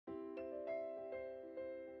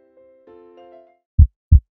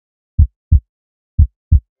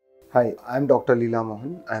Hi, I'm Dr. Leela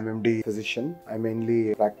Mohan. I'm MD physician. I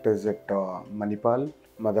mainly practice at Manipal,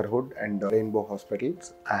 Motherhood and Rainbow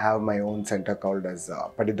Hospitals. I have my own center called as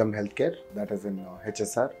Padithem Healthcare, that is in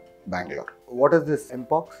HSR, Bangalore. What is this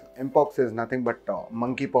MPox? MPox is nothing but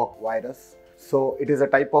monkeypox virus. So it is a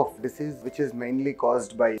type of disease which is mainly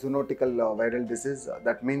caused by zoonotical viral disease.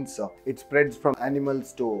 That means it spreads from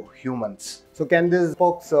animals to humans. So can this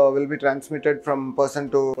pox will be transmitted from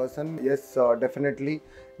person to person? Yes, definitely.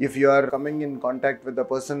 If you are coming in contact with the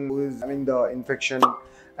person who is having the infection,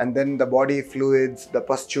 and then the body fluids, the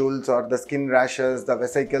pustules or the skin rashes, the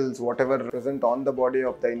vesicles, whatever present on the body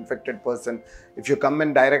of the infected person, if you come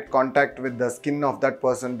in direct contact with the skin of that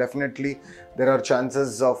person, definitely there are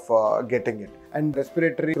chances of getting it. And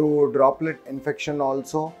respiratory through droplet infection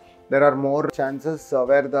also, there are more chances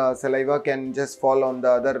where the saliva can just fall on the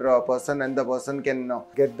other person and the person can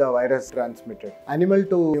get the virus transmitted. Animal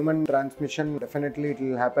to human transmission, definitely it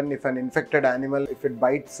will happen if an infected animal, if it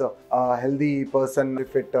bites a healthy person,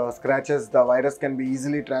 if it scratches, the virus can be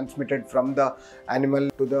easily transmitted from the animal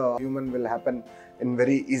to the human will happen in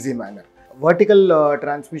very easy manner. Vertical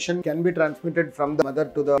transmission can be transmitted from the mother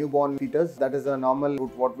to the newborn fetus. That is a normal,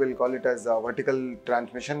 what we'll call it as a vertical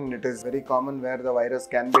transmission. It is very common where the virus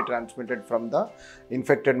can be transmitted from the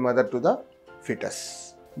infected mother to the fetus.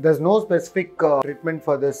 There's no specific treatment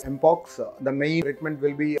for this MPox. The main treatment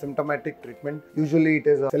will be symptomatic treatment. Usually it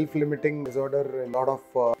is a self-limiting disorder in a lot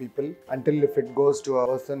of people until if it goes to a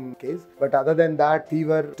worsen case. But other than that,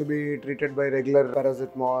 fever to be treated by regular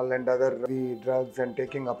parasitol and other drugs and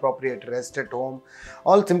taking appropriate rest at home.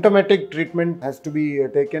 All symptomatic treatment has to be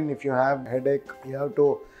taken. If you have headache, you have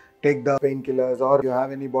to take the painkillers, or you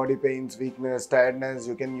have any body pains, weakness, tiredness,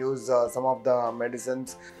 you can use some of the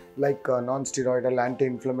medicines like non-steroidal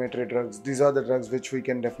anti-inflammatory drugs. These are the drugs which we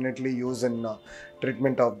can definitely use in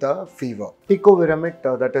treatment of the fever. Tecovirimet,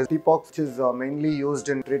 that is TPox, which is mainly used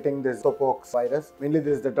in treating this pox virus. Mainly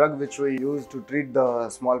this is the drug which we use to treat the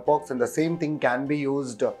smallpox, and the same thing can be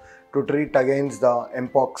used to treat against the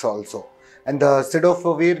MPox also. And the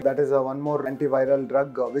cidofovir, that is one more antiviral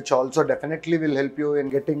drug which also definitely will help you in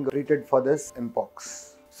getting treated for this MPox.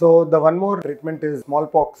 So the one more treatment is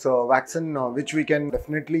smallpox vaccine, which we can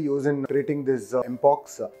definitely use in treating this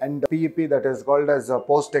MPox, and PEP, that is called as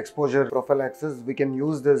post-exposure prophylaxis. We can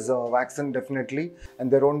use this vaccine definitely, and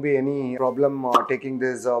there won't be any problem taking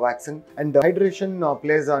this vaccine. And hydration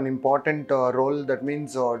plays an important role. That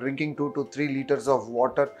means drinking 2 to 3 liters of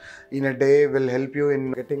water in a day will help you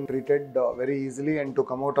in getting treated very easily and to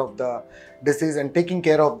come out of the disease. And taking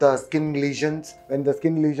care of the skin lesions, when the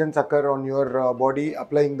skin lesions occur on your body,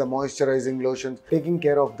 applying the moisturizing lotions, taking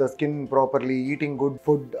care of the skin properly, eating good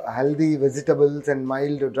food, healthy vegetables and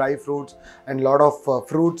mild dry fruits and lot of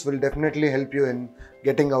fruits will definitely help you in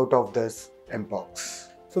getting out of this MPox.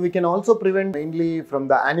 So we can also prevent mainly from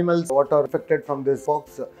the animals what are affected from this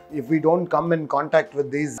pox. If we don't come in contact with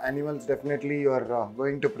these animals, definitely you are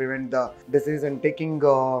going to prevent the disease. And taking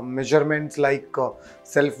measurements like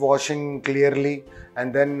self-washing clearly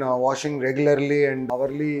and then washing regularly and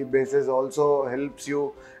hourly basis also helps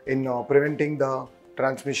you in preventing the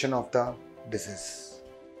transmission of the disease.